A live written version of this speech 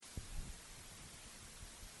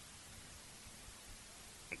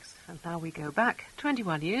And now we go back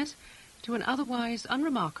 21 years to an otherwise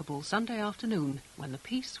unremarkable Sunday afternoon when the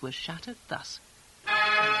peace was shattered thus. The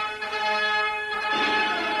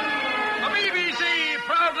BBC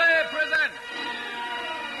proudly presents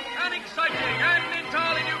an exciting and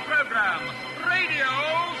entirely new program, Radio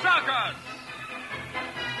Circus.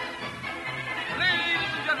 Ladies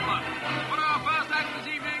and gentlemen, for our first act this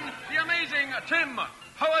evening, the amazing Tim,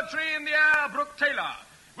 Poetry in the Air Brooke Taylor,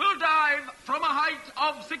 will dive from a height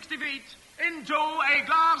of 60 feet into a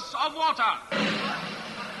glass of water.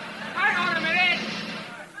 Hang on a minute.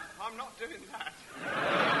 I'm not doing that.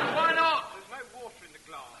 Why not? There's no water in the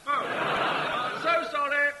glass. Oh, so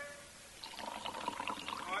sorry.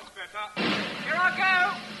 Oh, it's better. Here I go.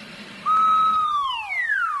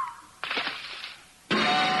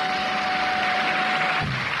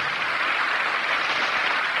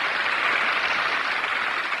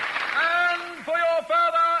 And for your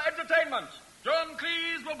further entertainment, John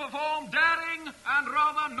Cleese will perform daring and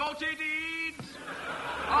rather naughty deeds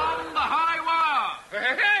on the high wire.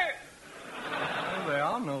 Oh, they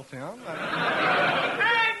are naughty, aren't they?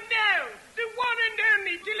 And now, the one and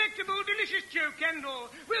only delectable, delicious Joe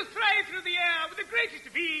Kendall will fly through the air with the greatest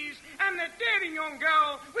of ease, and the daring young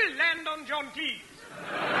girl will land on John Cleese.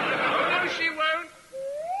 Oh, no, she won't.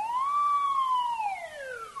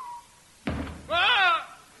 Ah!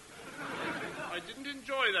 I didn't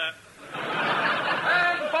enjoy that.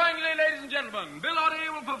 And finally, ladies and gentlemen, Bill Oddie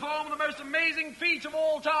will perform the most amazing feat of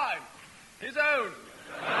all time. His own.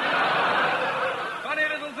 Funny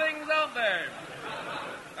little things, aren't they?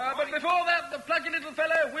 But before that, the plucky little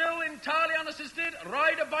fellow will, entirely unassisted,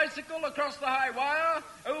 ride a bicycle across the high wire,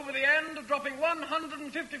 over the end, dropping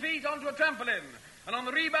 150 feet onto a trampoline. And on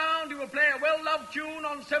the rebound, he will play a well-loved tune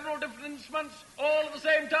on several different instruments all at the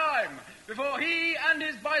same time, before he and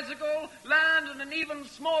his bicycle land in an even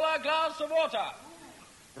smaller glass of water.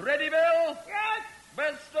 Ready, Bill? Yes.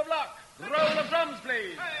 Best of luck. Roll the drums,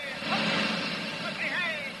 please. Hey, hey,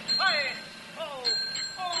 hey, oh,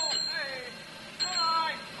 hey,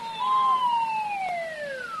 hi,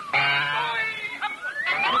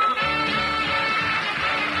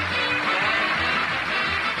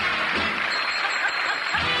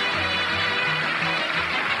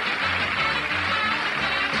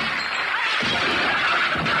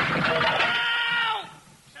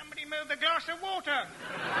 Somebody move the glass of water.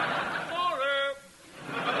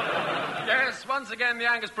 Yes, once again, the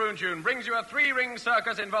Angus Prune tune brings you a three-ring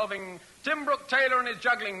circus involving Tim Brooke Taylor and his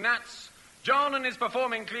juggling gnats, John and his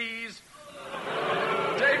performing Cleese,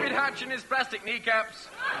 David Hatch and his plastic kneecaps,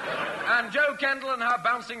 and Joe Kendall and her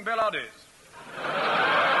bouncing Bill Oddies.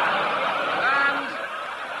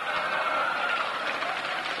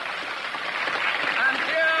 And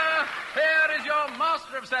here is your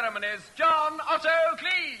master of ceremonies, John Otto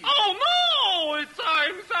Cleese. Oh, no!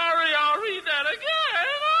 I'm sorry. I'll read that again.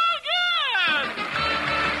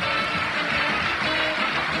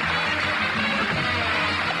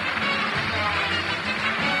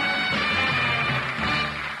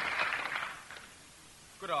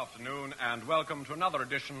 Good afternoon, and welcome to another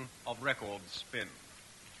edition of Record Spin.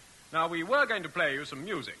 Now, we were going to play you some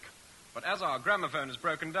music, but as our gramophone is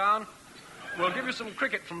broken down, we'll give you some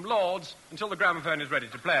cricket from Lord's until the gramophone is ready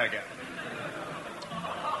to play again.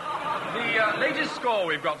 The latest score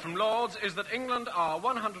we've got from Lord's is that England are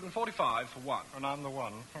 145 for 1. And I'm the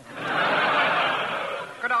one.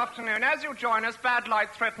 Good afternoon. As you join us, bad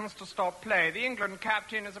light threatens to stop play. The England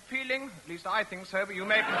captain is appealing. At least I think so, but you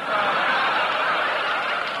may prefer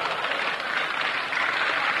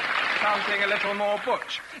something a little more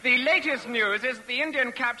butch. The latest news is that the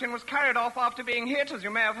Indian captain was carried off after being hit, as you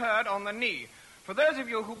may have heard, on the knee. For those of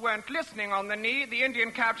you who weren't listening on the knee, the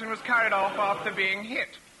Indian captain was carried off after being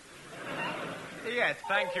hit. Yes,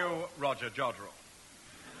 thank you, Roger Jodrell.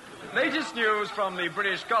 Latest news from the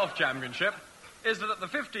British Golf Championship is that at the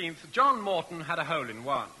 15th, John Morton had a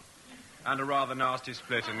hole-in-one and a rather nasty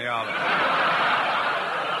split in the arbor.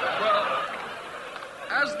 Well,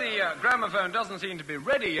 as the gramophone doesn't seem to be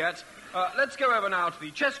ready yet, let's go over now to the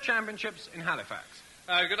Chess Championships in Halifax.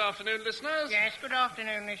 Good afternoon, listeners. Yes, good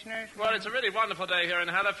afternoon, listeners. Well, it's a really wonderful day here in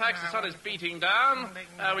Halifax. The sun is beating down,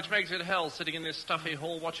 which makes it hell sitting in this stuffy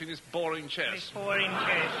hall watching this boring chess. This boring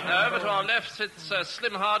chess. Over to our left sits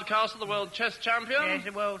Slim Hardcastle, the world chess champion. Yes,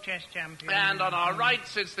 the world chess champion. And on our right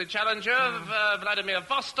sits the challenger, Vladimir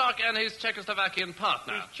Vostok, and his Czechoslovakian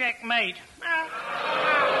partner. His checkmate.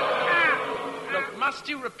 Look, must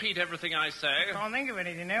you repeat everything I say? Can't think of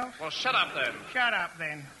anything else. Well, shut up then. Shut up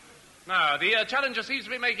then. Now, the challenger seems to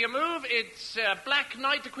be making a move. It's Black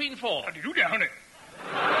Knight to Queen 4. How do you down it?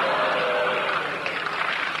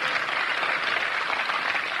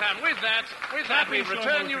 And with with that, we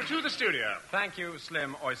return you to the studio. Thank you,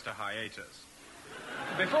 Slim Oyster Hiatus.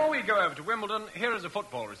 Before we go over to Wimbledon, here is a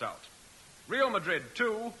football result. Real Madrid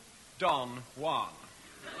 2, Don 1.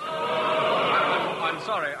 I'm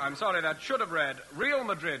sorry, that should have read Real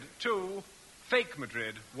Madrid 2, Fake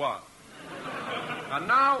Madrid 1. And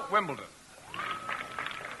now, Wimbledon.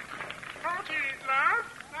 Party, love.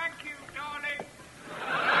 Thank you, darling.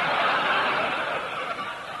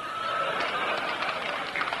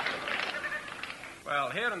 Well,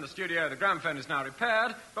 here in the studio, the gramophone is now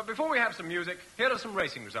repaired, but before we have some music, here are some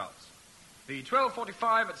racing results. The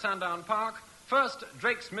 12:45 at Sandown Park. First,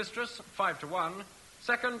 Drake's Mistress, 5-1.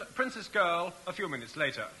 Second, Princess Girl, a few minutes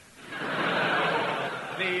later.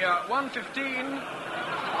 The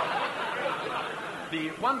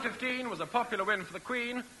 1:15 was a popular win for the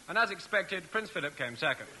Queen, and as expected, Prince Philip came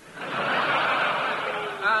second.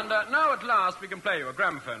 And now at last we can play you a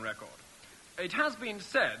gramophone record. It has been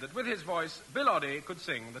said that with his voice, Bill Oddie could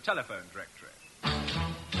sing the telephone directory.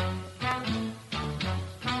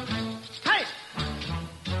 Hey!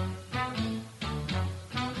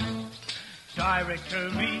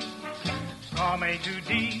 Directory from A to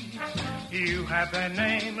D. You have their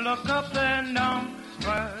name, look up their number.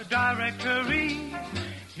 Directory,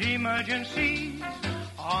 emergency.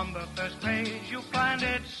 On the first page you'll find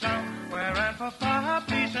it somewhere. And for fire,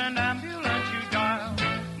 police and ambulance you dial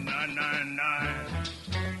 999.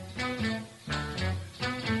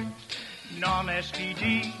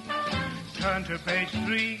 Non-STD, turn to page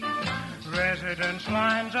 3. Residence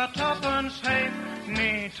lines are tuppence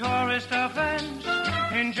halfpenny. Tourist offense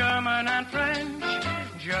in German and French.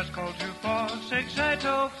 Just call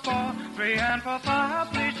 246-804-3. And for fire,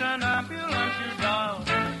 police and ambulance you dial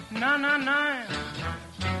 999.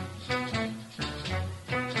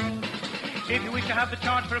 If you wish to have the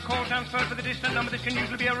charge for a call transferred for the distant number, this can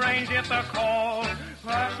usually be arranged if the call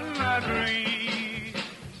person agrees.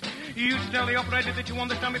 You tell the operator that you want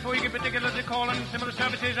this done before you give particulars a call, and similar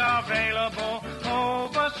services are available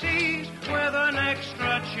overseas with an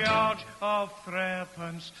extra charge of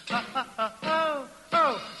threepence.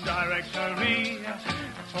 Directory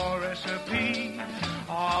for recipe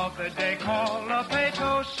of the day. Call up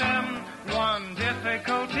 807-1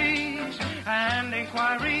 difficulties and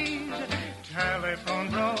inquiries. Telephone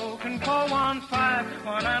broken,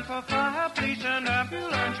 415-1, and for fire, police and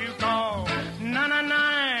ambulance you call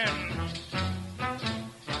 999.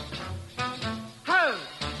 Ho!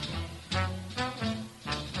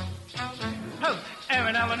 Ho!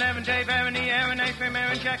 Aaron, Alan, Aaron, Dave, Aaron, E, Aaron, Ephraim,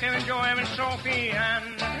 Aaron, Jack, Aaron, Joe, Aaron, Sophie,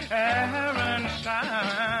 and Aaron,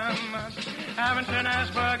 Sam. Aronson,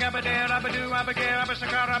 Asperg, Aberdare, Abadoo, Abigail,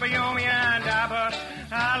 Abasakar, Abayomi, and Abbas,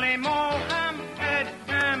 Ali, Mohammed,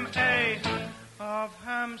 M.A. of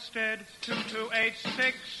Hampstead,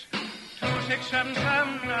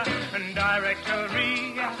 2286-2677, and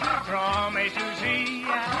directory from A to Z,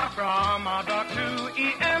 from R. to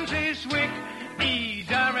E.M. to Swick,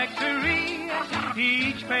 E-directory,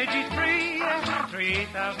 each page is free,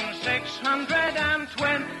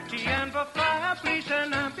 3,620, and for fire, police,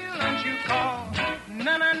 and ambulance you call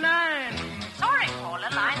 999. Sorry, caller,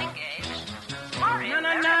 line engaged. Sorry,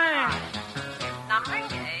 999. number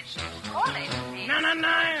engaged. Call later, please.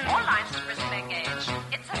 999. All lines are briskly engaged.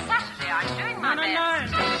 It's a Saturday. I'm doing my best.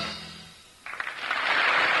 999.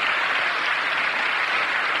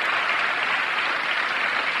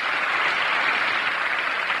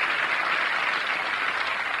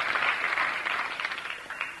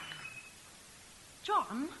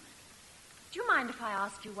 John, do you mind if I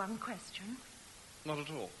ask you one question? Not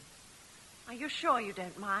at all. Are you sure you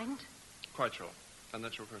don't mind? Quite sure. And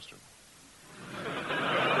that's your question.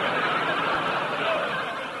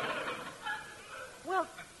 Well,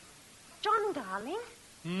 John, darling.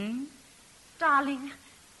 Darling,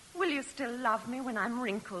 will you still love me when I'm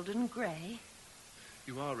wrinkled and grey?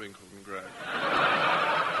 You are wrinkled and grey.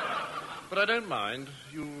 But I don't mind.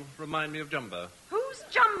 You remind me of Jumbo. Who's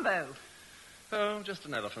Jumbo? Oh, just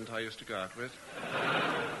an elephant I used to go out with.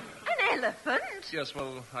 An elephant? Yes,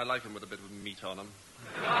 well, I like them with a bit of meat on them.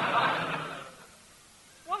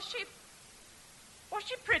 Was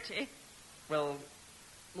she pretty? Well,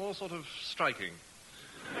 more sort of striking.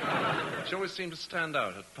 She always seemed to stand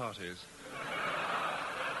out at parties.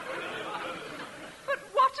 But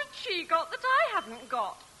what had she got that I haven't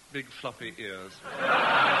got? Big floppy ears.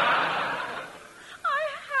 I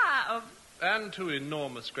have. And two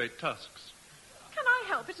enormous great tusks. Can I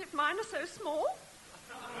help it if mine are so small?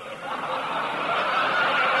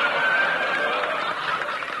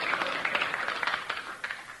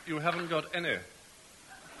 You haven't got any. Of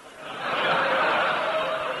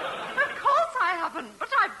course I haven't,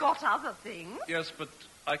 but I've got other things. Yes, but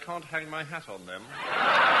I can't hang my hat on them.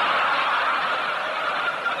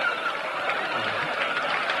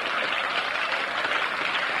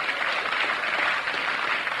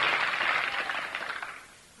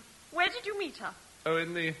 Where did you meet her? Oh,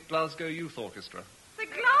 in the Glasgow Youth Orchestra. The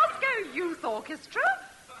Glasgow Youth Orchestra?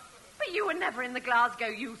 But you were never in the Glasgow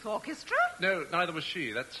Youth Orchestra. No, neither was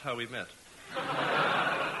she. That's how we met.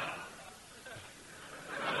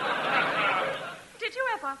 Did you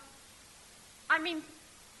ever?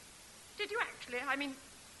 Did you actually?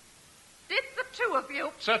 Did the two of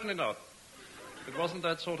you? Certainly not. It wasn't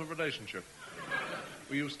that sort of relationship.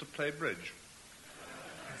 We used to play bridge.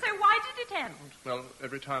 So why did it end? Well,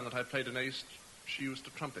 every time that I played an ace, she used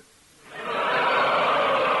to trumpet.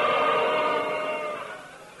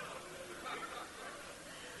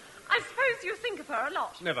 I suppose you think of her a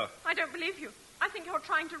lot. Never. I don't believe you. I think you're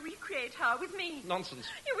trying to recreate her with me. Nonsense.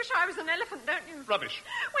 You wish I was an elephant, don't you? Rubbish.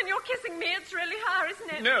 When you're kissing me, it's really her,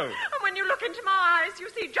 isn't it? No. And when you look into my eyes, you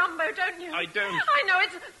see Jumbo, don't you? I don't. I know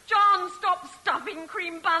it's... John, stop stuffing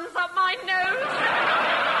cream buns up my nose.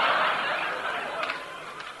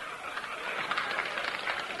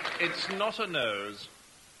 It's not a nose.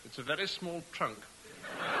 It's a very small trunk.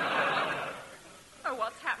 Oh,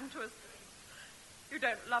 what's happened to us? You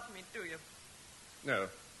don't love me, do you? No.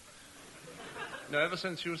 No, ever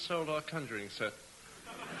since you sold our conjuring set.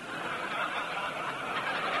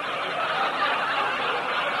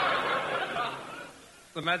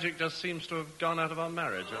 The magic just seems to have gone out of our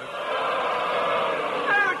marriage. Oh,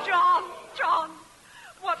 John,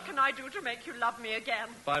 what can I do to make you love me again?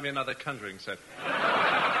 Buy me another conjuring set.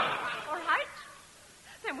 All right.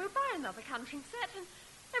 Then we'll buy another conjuring set and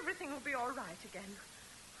everything will be all right again.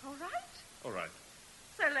 All right? All right.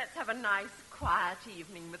 So let's have a nice, quiet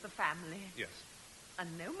evening with the family. Yes. And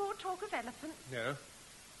no more talk of elephants. No.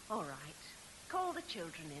 All right. Call the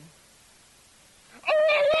children in.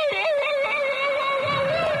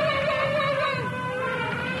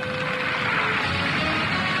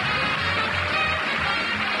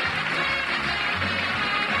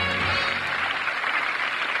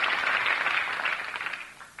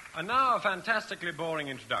 And now a fantastically boring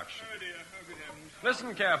introduction. Oh, dear. Oh, good heavens.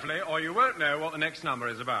 Listen carefully, or you won't know what the next number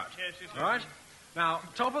is about. Yes, yes, All right? Now,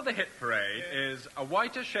 top of the hit parade is A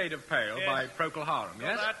Whiter Shade of Pale Yes. by Procol Harum,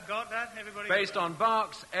 yes? Got that, everybody? Based on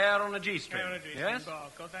Bach's Air on a G-string. Air on a G-string, yes?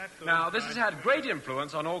 Bach. Got that? Good. Now, this has Right. had great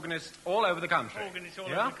influence on organists all over the country. Organists all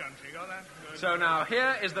Yeah? over the country. Got that? Good. So now,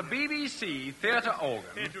 here is the BBC theatre organ,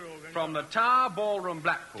 Theatre organ. from the Tower Ballroom,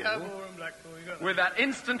 Blackpool, Double and Blackpool. You got that? with that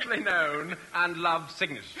instantly known and loved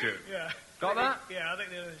signature tune. Yeah. Got that? Yeah, I think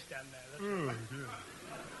they understand that. That's right.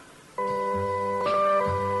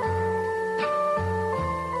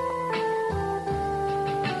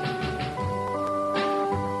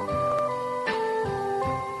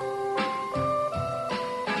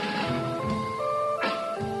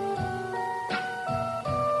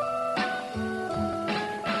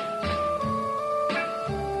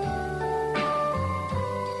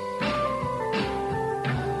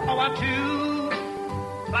 Oh, I too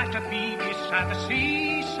like to be beside the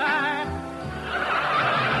seaside.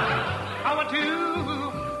 Oh, I too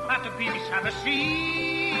like to be beside the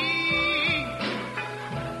sea.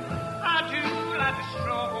 I do like to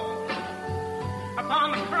stroll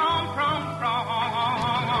upon the prom.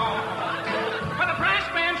 Where the brass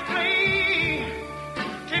bands play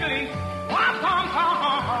tiddly pom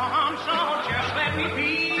pom. So just let me be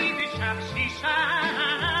beside the seaside.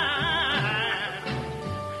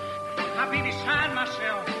 I'll be beside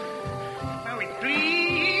myself with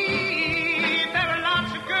glee. There are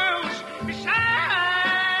lots of girls beside.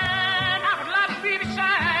 I would like to be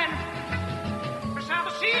beside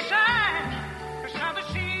the seaside, beside the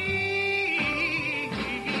sea.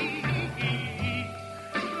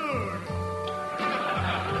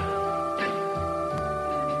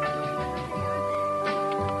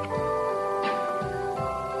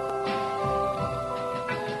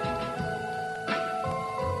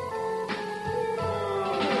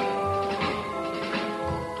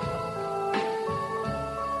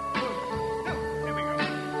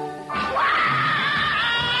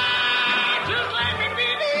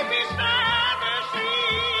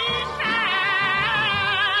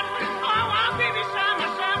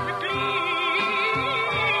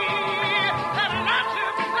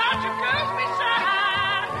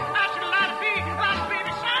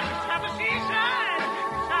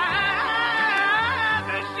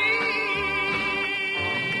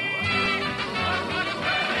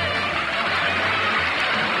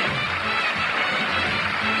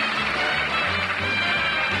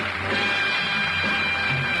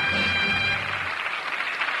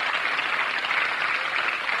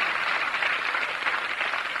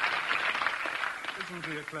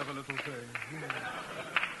 Isn't he a clever little thing?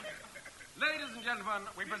 Ladies and gentlemen,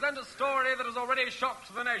 we present a story that has already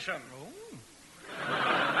shocked the nation.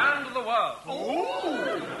 And the world.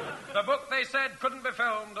 The book they said couldn't be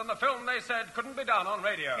filmed, and the film they said couldn't be done on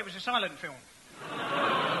radio. It was a silent film.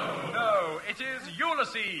 No, it is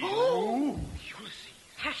Ulysses.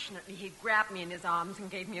 Passionately, he grabbed me in his arms and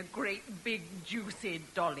gave me a great, big, juicy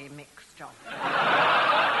dolly mixture.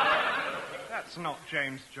 That's not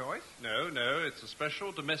James Joyce. No, it's a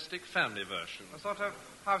special domestic family version. A sort of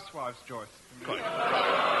Housewives Joyce. Quite.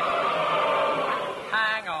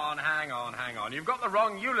 Hang on. You've got the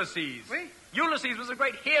wrong Ulysses. Oui? Ulysses was a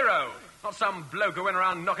great hero, not some bloke who went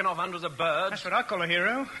around knocking off hundreds of birds. That's what I call a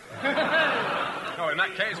hero. Oh, in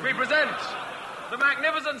that case, we present the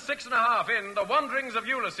magnificent 6.5 in The Wanderings of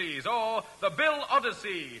Ulysses, or The Bill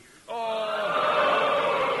Odyssey, or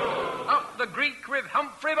Up the Greek with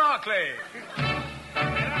Humphrey Barclay.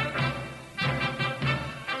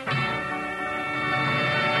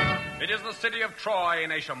 It is the city of Troy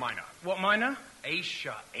in Asia Minor. What minor?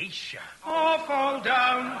 Asia. Oh, fall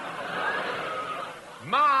down.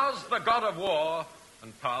 Mars, the god of war,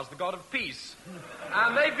 and Pars, the god of peace.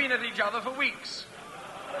 And they've been at each other for weeks.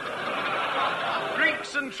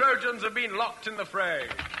 Greeks and Trojans have been locked in the fray.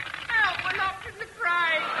 Help, we're locked in the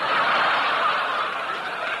fray.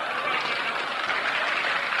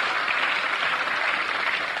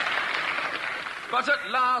 But at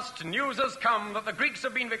last, news has come that the Greeks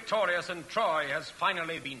have been victorious and Troy has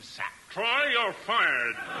finally been sacked. Troy, you're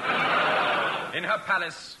fired. In her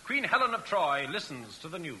palace, Queen Helen of Troy listens to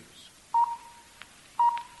the news.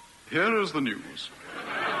 Here is the news.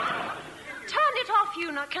 Turn it off,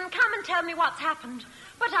 eunuch, and come and tell me what's happened.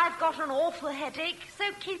 But I've got an awful headache,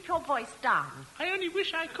 so keep your voice down. I only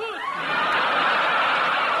wish I could.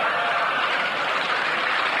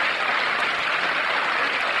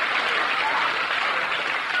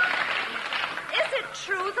 Is it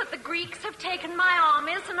true that the Greeks have taken my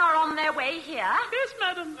armies and are on their way here? Yes,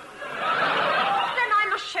 madam. Then I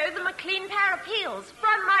must show them a clean pair of heels.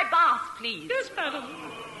 Run my bath, please. Yes, madam.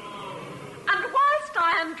 And whilst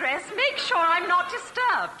I undress, make sure I'm not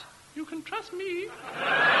disturbed. You can trust me.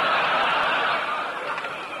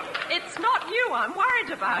 It's not you I'm worried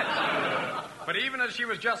about. But even as she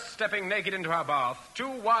was just stepping naked into her bath, 2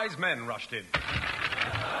 wise men rushed in.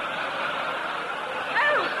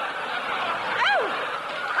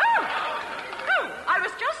 I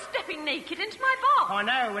was just stepping naked into my bath. I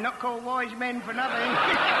know, we're not called wise men for nothing.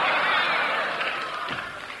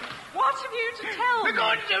 What have you to tell The me?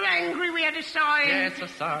 gods are angry. We had a sign. Yes, a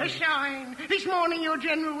sign. A sign. This morning your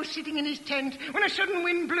general was sitting in his tent when a sudden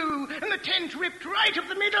wind blew and the tent ripped right up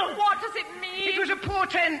the middle. What does it mean? It was a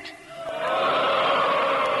portent.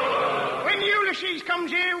 When Ulysses comes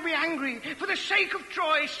here, we'll be angry. For the sake of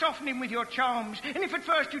Troy, soften him with your charms. And if at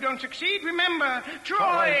first you don't succeed, remember,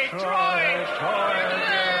 Troy.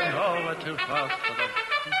 Over too fast for them.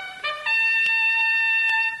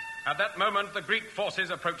 At that moment, the Greek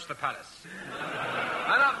forces approached the palace.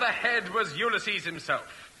 And at the head was Ulysses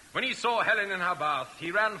himself. When he saw Helen in her bath,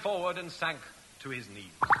 he ran forward and sank to his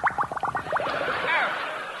knees.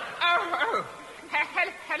 Oh.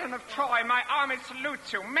 Helen of Troy, my army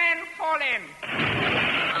salutes you. Men, fall in.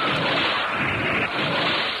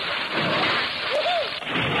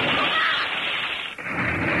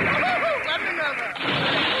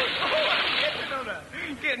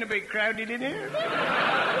 Getting a bit crowded in here.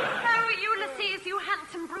 Oh, Ulysses, you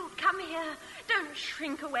handsome brute, come here. Don't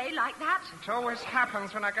shrink away like that. It always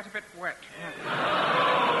happens when I get a bit wet. No,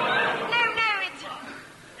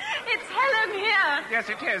 it's Helen here. Yes,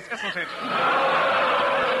 it is, isn't it?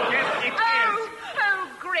 Yes, it is. Oh,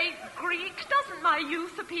 great Greek, doesn't my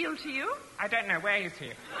youth appeal to you? I don't know. Where is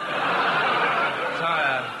he?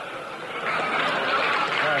 Sire.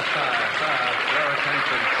 Sire, your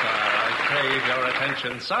attention, sire. I crave your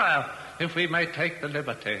attention. Sire, if we may take the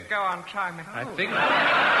liberty. Go on, try me.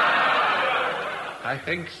 I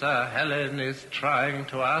think, sir, Helen is trying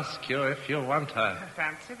to ask you if you want her.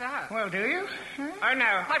 Fancy that. Well, do you? Oh,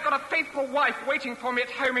 no. I've got a faithful wife waiting for me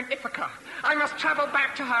at home in Ithaca. I must travel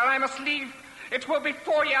back to her. I must leave. It will be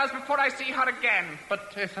 4 years before I see her again.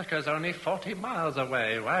 But Ithaca's only 40 miles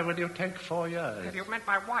away. Why would you take 4 years? Have you met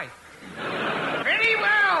my wife? Very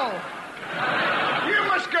well. You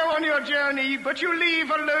must go on your journey, but you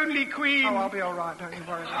leave a lonely queen. Oh, I'll be all right. Don't you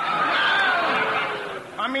worry.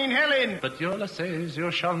 I mean Helen. But Ulysses,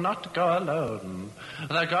 you shall not go alone.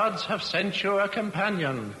 The gods have sent you a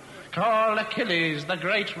companion. Call Achilles, the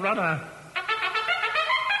great runner.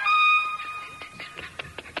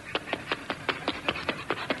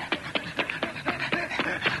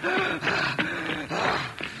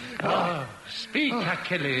 Speak,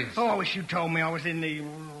 Achilles. Oh, I wish you'd told me I was in the...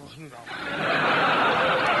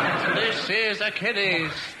 This is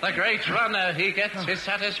Achilles, the great runner. He gets his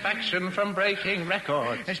satisfaction from breaking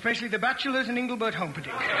records. Especially the Bachelors and Engelbert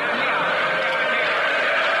Humperdinck.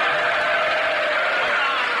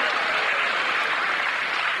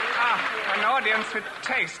 An audience with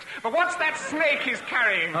taste. But what's that snake he's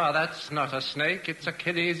carrying? Oh, that's not a snake. It's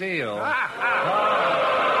Achilles' eel.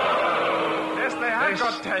 Yes, they have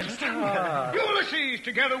got taste. Ulysses,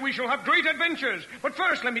 together we shall have great adventures. But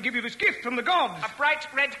first, let me give you this gift from the gods. A bright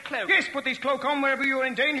red cloak. Yes, put this cloak on wherever you're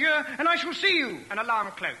in danger, and I shall see you. An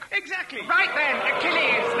alarm cloak. Exactly. Right then,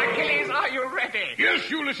 Achilles, are you ready? Yes,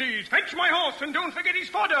 Ulysses. Fetch my horse, and don't forget his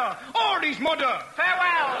fodder, or his mudder.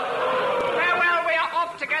 Farewell, we are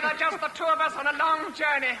off together, just the two of us on a long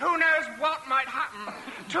journey. Who knows what might happen?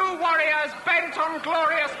 Two warriors bent on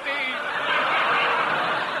glorious deeds.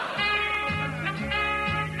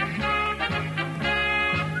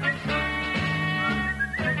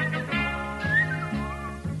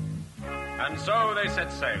 And so they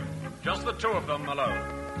set sail, just the two of them alone.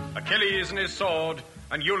 Achilles and his sword,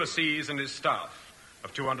 and Ulysses and his staff.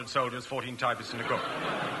 Of 200 soldiers, 14 typists and a cook.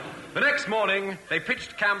 The next morning, they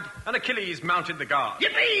pitched camp, and Achilles mounted the guard.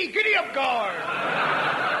 Yippee! Giddy up, guard!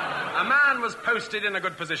 A man was posted in a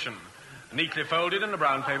good position, neatly folded in a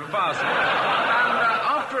brown paper parcel. And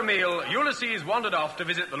after a meal, Ulysses wandered off to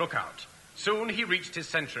visit the lookout. Soon he reached his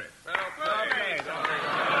sentry.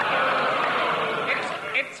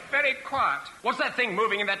 It's very quiet. What's that thing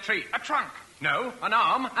moving in that tree? A trunk. No, an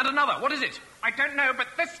arm and another. What is it? I don't know, but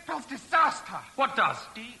this spells disaster. What does?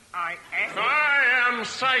 D-I-S. I am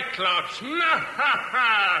Cyclops.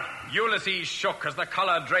 Ulysses shook as the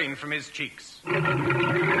color drained from his cheeks.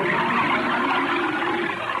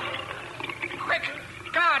 Quick,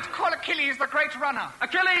 guard, call Achilles, the great runner.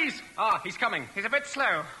 Achilles! Ah, he's coming. He's a bit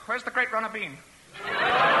slow. Where's the great runner been?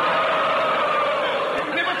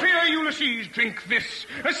 Never fear, Ulysses. Drink this.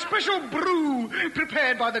 A special brew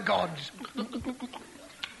prepared by the gods.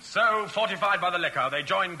 So, fortified by the liquor, they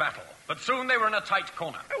joined battle. But soon they were in a tight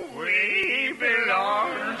corner. We belong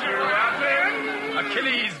to Athens.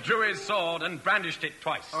 Achilles drew his sword and brandished it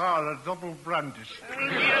twice. The double brandish.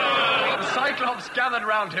 The Cyclops gathered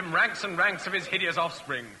round him ranks and ranks of his hideous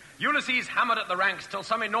offspring. Ulysses hammered at the ranks till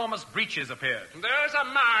some enormous breaches appeared. There's a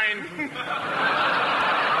mine.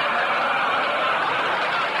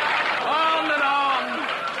 On and on.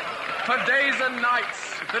 For days and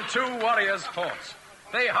nights, the two warriors fought.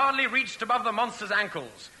 They hardly reached above the monster's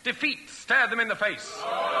ankles. Defeat stared them in the face.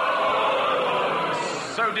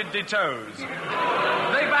 So did Detoes.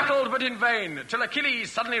 They battled, but in vain, till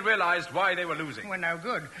Achilles suddenly realized why they were losing. We're no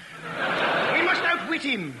good. We must outwit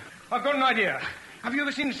him. I've got an idea. Have you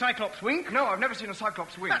ever seen a Cyclops wink? No, I've never seen a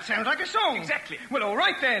Cyclops wink. That sounds like a song. Exactly. Well, all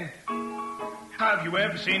right then. Have you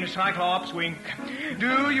ever seen a Cyclops wink?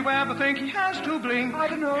 Do you ever think he has to blink? I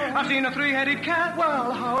don't know. I've seen a three-headed cat.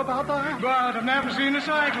 Well, how about that? But I've never seen a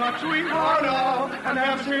Cyclops wink. Oh, no, I've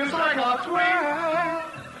never seen a Cyclops wink.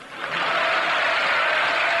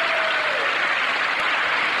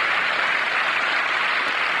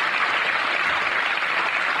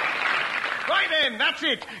 Right then, that's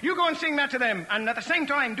it. You go and sing that to them. And at the same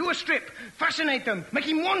time, do a strip. Fascinate them. Make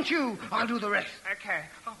him want you. I'll do the rest. Okay.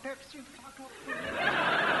 I've never seen a Cyclops wink.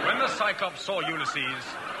 When the Cyclops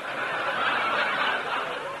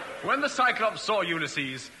saw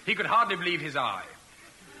Ulysses, he could hardly believe his eye.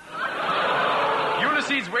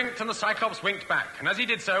 Ulysses winked and the Cyclops winked back. And as he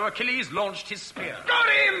did so, Achilles launched his spear. Got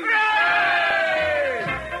him!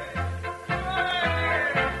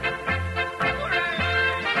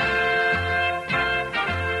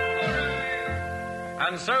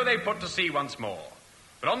 And so they put to sea once more.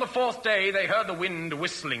 But on the fourth day, they heard the wind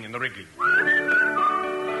whistling in the rigging.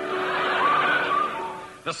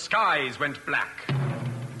 The skies went black,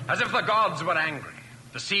 as if the gods were angry.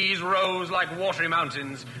 The seas rose like watery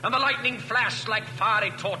mountains, and the lightning flashed like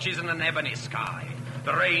fiery torches in an ebony sky.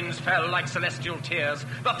 The rains fell like celestial tears,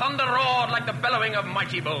 the thunder roared like the bellowing of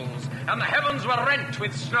mighty bulls, and the heavens were rent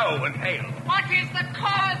with snow and hail. What is the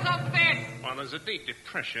cause of this? Well, there's a deep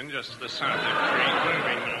depression just to the south of Crete,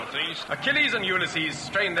 moving northeast. Achilles and Ulysses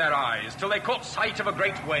strained their eyes till they caught sight of a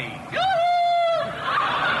great wave.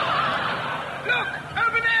 Look!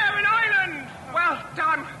 Over there, an island! Well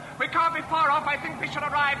done. We can't be far off. I think we should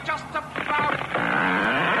arrive just about...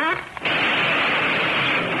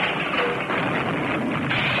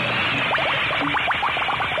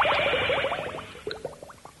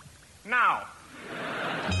 Now.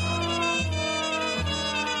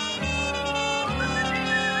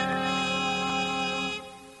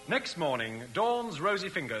 next morning, dawn's rosy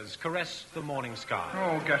fingers caressed the morning sky.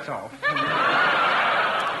 Oh, get off.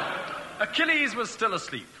 Achilles was still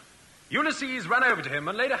asleep. Ulysses ran over to him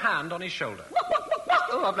and laid a hand on his shoulder.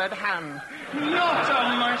 Oh, a blood hand. Not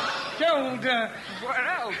on my shoulder. Where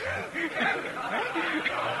else?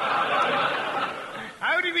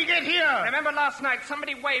 How did we get here? Remember last night,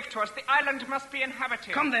 somebody waved to us. The island must be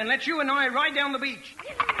inhabited. Come then, let you and I ride down the beach.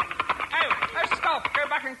 Oh, stop. Go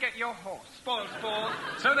back and get your horse. Spoil sport.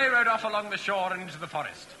 So they rode off along the shore and into the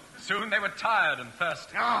forest. Soon they were tired and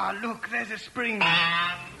thirsty. Ah, look, there's a spring. Good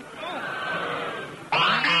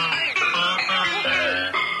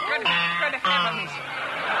heavens.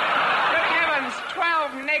 Good heavens.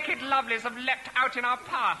 12 naked lovelies have leapt out in our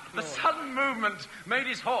path. The sudden movement made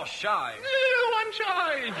his horse shy. One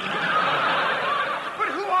shy. But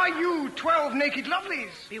who are you, 12 naked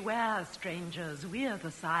lovelies? Beware, strangers. We're the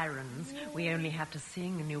sirens. We only have to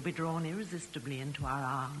sing and you'll be drawn irresistibly into our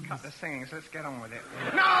arms. Cut the singing, so let's get on with it.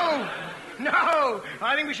 No! No!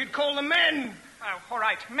 I think we should call the men. Oh, all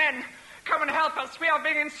right. Men, come and help us. We are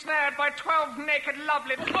being ensnared by 12 naked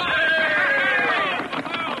lovelies.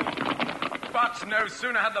 But no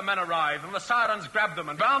sooner had the men arrived than the sirens grabbed them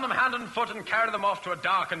and bound them hand and foot and carried them off to a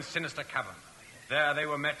dark and sinister cavern. There they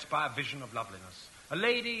were met by a vision of loveliness. A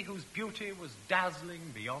lady whose beauty was dazzling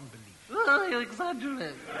beyond belief. Oh, you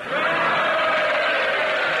exaggerate.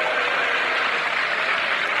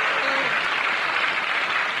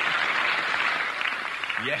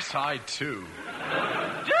 Yes, I too.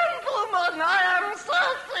 Gentlemen, I am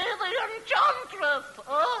Circe the Enchantress.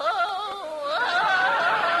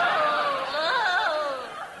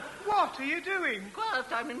 What are you doing? Quiet,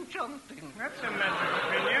 I'm enchanting. That's a matter of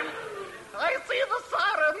opinion. I see the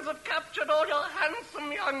sirens have captured all your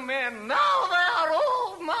handsome young men. Now they are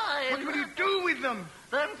all mine. What will you do with them?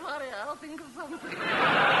 Don't worry, I'll think of something.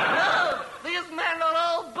 No, these men are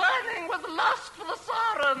all burning with lust for the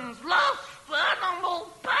sirens. Lust, animal,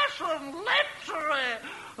 passion, lechery.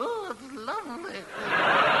 Oh, it's lovely.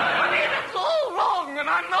 I mean, it's all wrong, and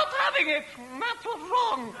I'm not having it. That's what's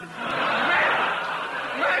wrong.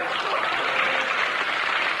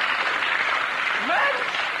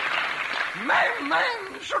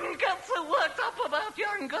 Men shouldn't get so worked up about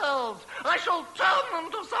young girls. I shall turn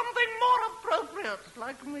them to something more appropriate,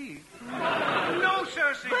 like me. No,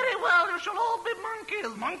 Circe. Very well, you shall all be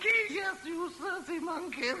monkeys. Monkeys? Yes, you Circe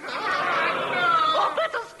monkeys. Or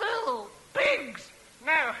better still, pigs.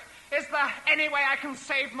 No. Is there any way I can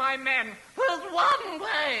save my men? There's one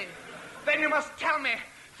way. Then you must tell me.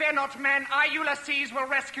 Fear not, men. I, Ulysses, will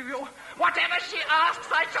rescue you. Whatever she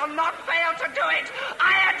asks, I shall not fail to do it.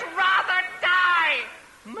 I had rather die.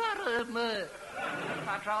 Marry me.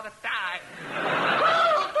 I'd rather die.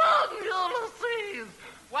 Well done, Ulysses.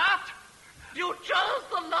 What? You chose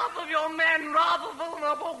the love of your men rather than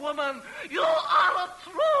of a woman. You are a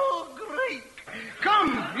true Greek.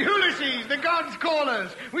 Come, Ulysses, the gods call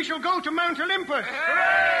us. We shall go to Mount Olympus.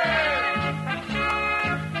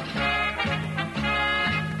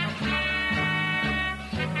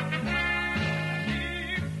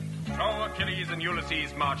 So Achilles and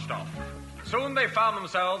Ulysses marched off. Soon they found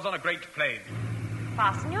themselves on a great plain.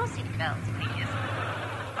 Fasten your seatbelts, please.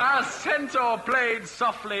 A centaur played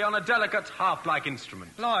softly on a delicate harp-like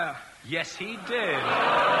instrument. Liar. Yes, he did.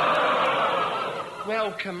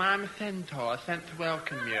 Welcome, I'm a centaur, sent to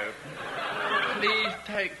welcome you. Please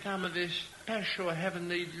take some of this special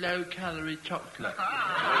heavenly low-calorie chocolate.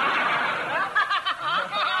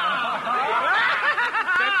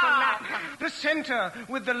 The centre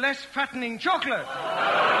with the less fattening chocolate.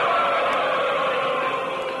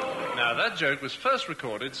 Now, that joke was first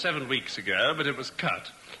recorded 7 weeks ago, but it was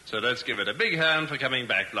cut. So let's give it a big hand for coming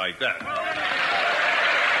back like that.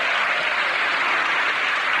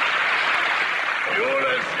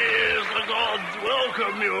 Ulysses, the gods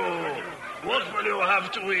welcome you. What will you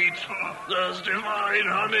have to eat? There's divine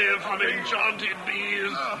honey from enchanted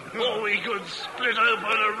bees, or we could split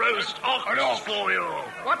open a roast ox for you.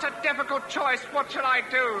 What a difficult choice. What shall I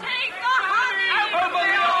do? Take the honey!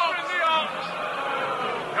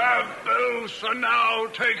 Have both, and now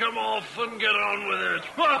take them off and get on with it.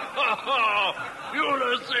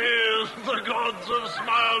 Ulysses, the gods have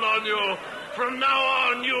smiled on you. From now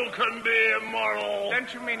on, you can be immoral.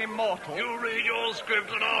 Don't you mean immortal? You read your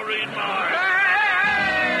script and I'll read mine.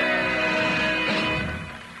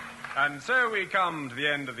 And so we come to the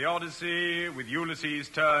end of the Odyssey, with Ulysses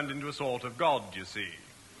turned into a sort of god, you see.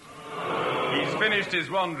 He's finished his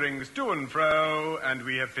wanderings to and fro, and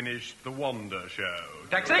we have finished the Wander Show.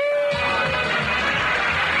 Taxi!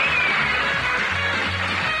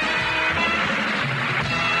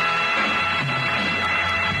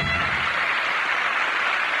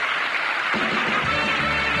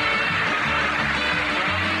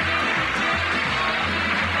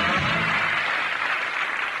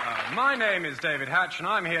 my name is David Hatch, and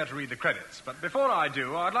I'm here to read the credits. But before I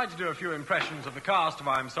do, I'd like to do a few impressions of the cast of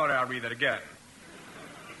I'm Sorry I'll Read That Again.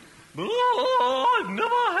 Oh, I've never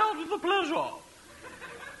had the pleasure.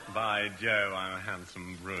 By Joe, I'm a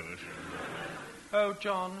handsome brute. Oh,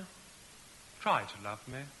 John, try to love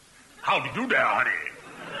me. How do you do there, honey?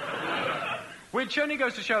 Which only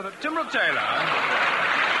goes to show that Tim Brooke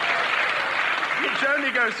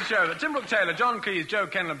Taylor, John Cleese, Joe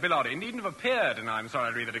Kennel, and Bill Oddie needn't have appeared in I'm Sorry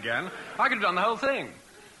I'll Read It Again. I could have done the whole thing.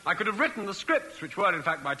 I could have written the scripts, which were, in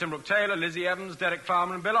fact, by Tim Brooke Taylor, Lizzie Evans, Derek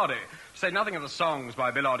Farmer, and Bill Oddie. To say nothing of the songs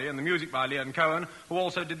by Bill Oddie and the music by Leon Cohen, who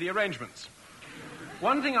also did the arrangements.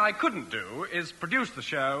 One thing I couldn't do is produce the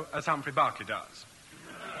show as Humphrey Barclay does.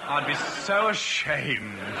 I'd be so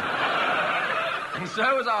ashamed. And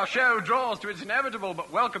so as our show draws to its inevitable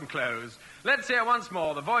but welcome close, let's hear once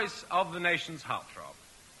more the voice of the nation's heartthrob.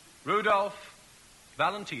 Rudolph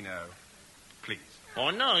Valentino, please.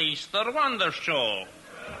 Oh, nice, the Wonder Show.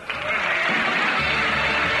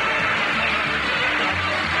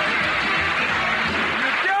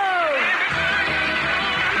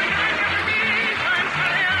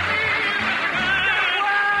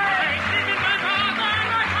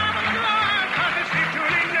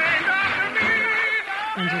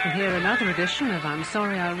 And you can hear another edition of I'm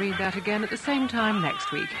Sorry I'll Read That Again at the same time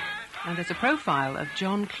next week. And there's a profile of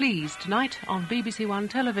John Cleese tonight on BBC One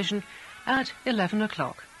Television at 11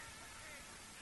 o'clock.